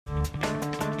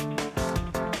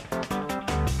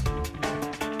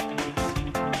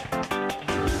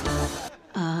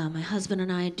husband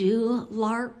and I do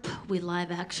LARP. We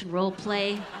live action role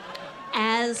play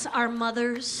as our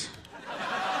mothers.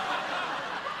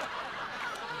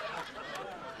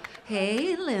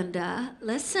 Hey, Linda,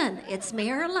 listen, it's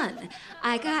Marilyn.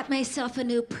 I got myself a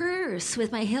new purse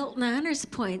with my Hilton Honors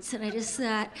points, and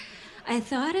I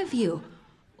thought of you.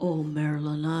 Oh,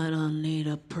 Marilyn, I don't need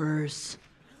a purse.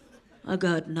 I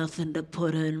got nothing to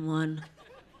put in one.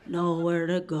 Nowhere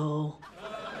to go.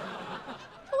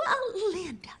 Well,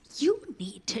 Linda, you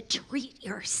need to treat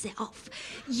yourself.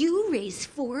 You raised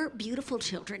 4 beautiful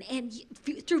children and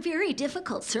through very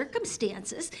difficult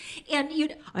circumstances, and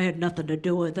I had nothing to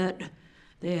do with it.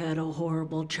 They had a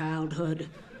horrible childhood.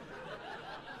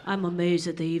 I'm amazed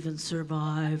that they even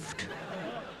survived.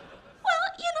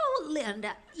 Well,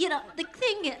 Linda, the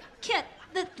thing, kid,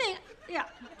 the thing,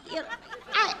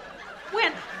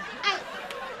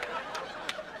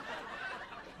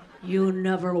 You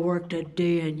never worked a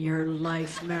day in your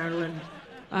life, Marilyn.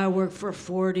 I worked for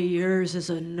 40 years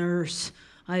as a nurse.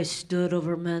 I stood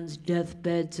over men's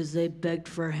deathbeds as they begged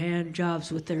for hand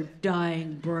jobs with their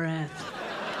dying breath.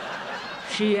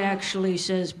 She actually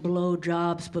says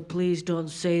blowjobs, but please don't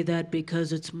say that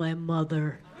because it's my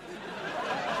mother.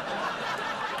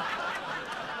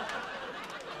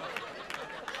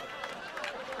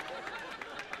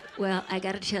 Well, I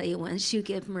got to tell you, once you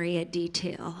give Maria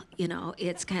detail,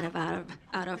 it's kind of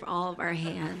out of all of our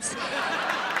hands.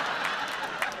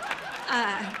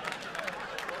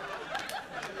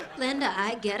 Linda,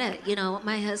 I get it.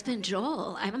 My husband,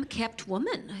 Joel, I'm a kept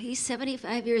woman. He's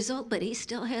 75 years old, but he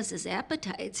still has his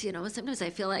appetites, Sometimes I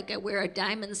feel like I wear a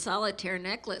diamond solitaire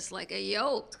necklace like a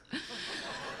yoke.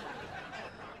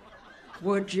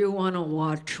 Would you want to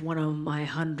watch one of my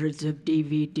hundreds of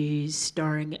DVDs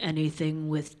starring anything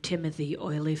with Timothy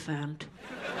Olyphant?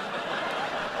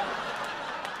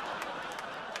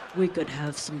 We could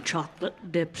have some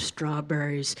chocolate-dipped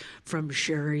strawberries from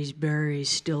Sherry's Berries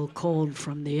still cold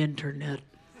from the internet.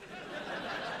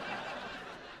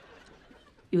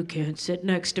 You can't sit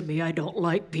next to me. I don't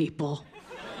like people.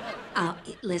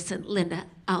 Listen, Linda,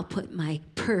 I'll put my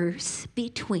purse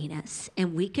between us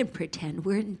and we can pretend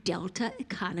we're in Delta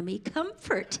Economy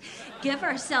Comfort. Give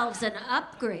ourselves an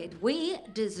upgrade. We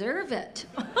deserve it.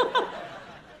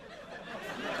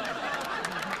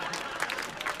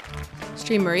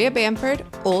 Stream Maria Bamford,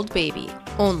 Old Baby,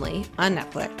 only on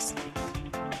Netflix.